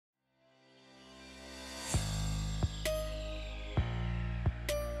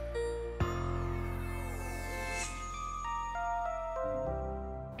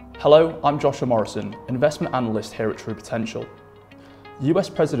Hello, I'm Joshua Morrison, investment analyst here at True Potential. US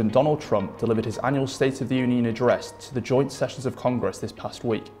President Donald Trump delivered his annual State of the Union address to the joint sessions of Congress this past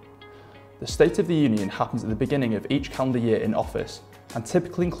week. The State of the Union happens at the beginning of each calendar year in office and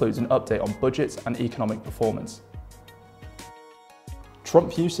typically includes an update on budgets and economic performance.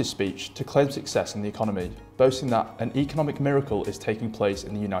 Trump used his speech to claim success in the economy, boasting that an economic miracle is taking place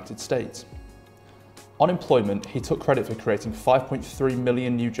in the United States. On employment, he took credit for creating 5.3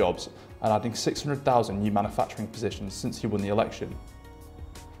 million new jobs and adding 600,000 new manufacturing positions since he won the election.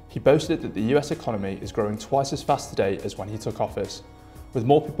 He boasted that the US economy is growing twice as fast today as when he took office, with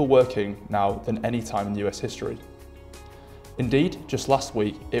more people working now than any time in US history. Indeed, just last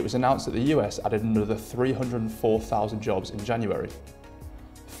week, it was announced that the US added another 304,000 jobs in January.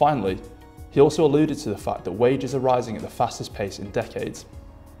 Finally, he also alluded to the fact that wages are rising at the fastest pace in decades.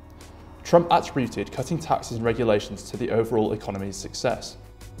 Trump attributed cutting taxes and regulations to the overall economy's success.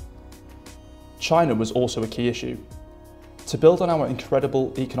 China was also a key issue. To build on our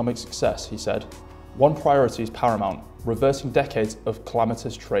incredible economic success, he said, one priority is paramount: reversing decades of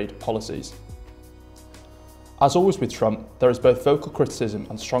calamitous trade policies. As always with Trump, there is both vocal criticism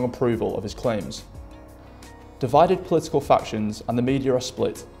and strong approval of his claims. Divided political factions and the media are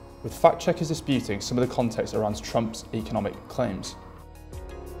split, with fact-checkers disputing some of the context around Trump's economic claims.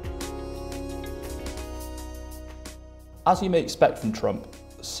 As you may expect from Trump,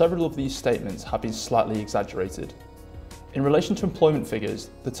 several of these statements have been slightly exaggerated. In relation to employment figures,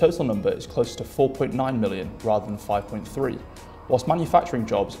 the total number is closer to 4.9 million rather than 5.3, whilst manufacturing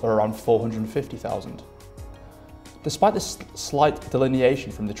jobs are around 450,000. Despite this slight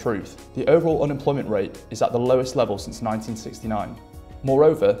delineation from the truth, the overall unemployment rate is at the lowest level since 1969.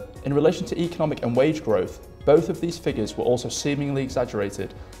 Moreover, in relation to economic and wage growth, both of these figures were also seemingly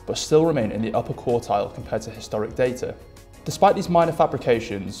exaggerated, but still remain in the upper quartile compared to historic data. Despite these minor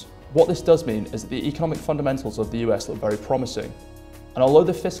fabrications, what this does mean is that the economic fundamentals of the US look very promising. And although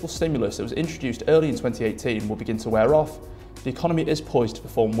the fiscal stimulus that was introduced early in 2018 will begin to wear off, the economy is poised to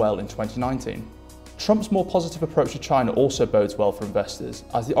perform well in 2019. Trump's more positive approach to China also bodes well for investors,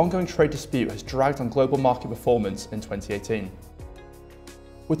 as the ongoing trade dispute has dragged on global market performance in 2018.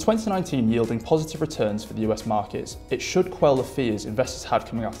 With 2019 yielding positive returns for the US markets, it should quell the fears investors had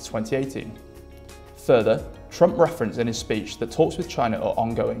coming out of 2018. Further, Trump referenced in his speech that talks with China are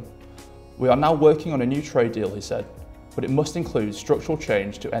ongoing. We are now working on a new trade deal, he said, but it must include structural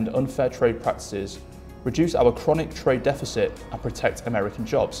change to end unfair trade practices, reduce our chronic trade deficit, and protect American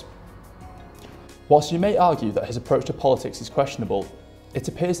jobs. Whilst you may argue that his approach to politics is questionable, it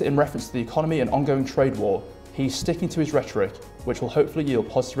appears that in reference to the economy and ongoing trade war, he's sticking to his rhetoric, which will hopefully yield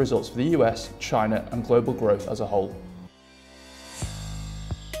positive results for the US, China, and global growth as a whole.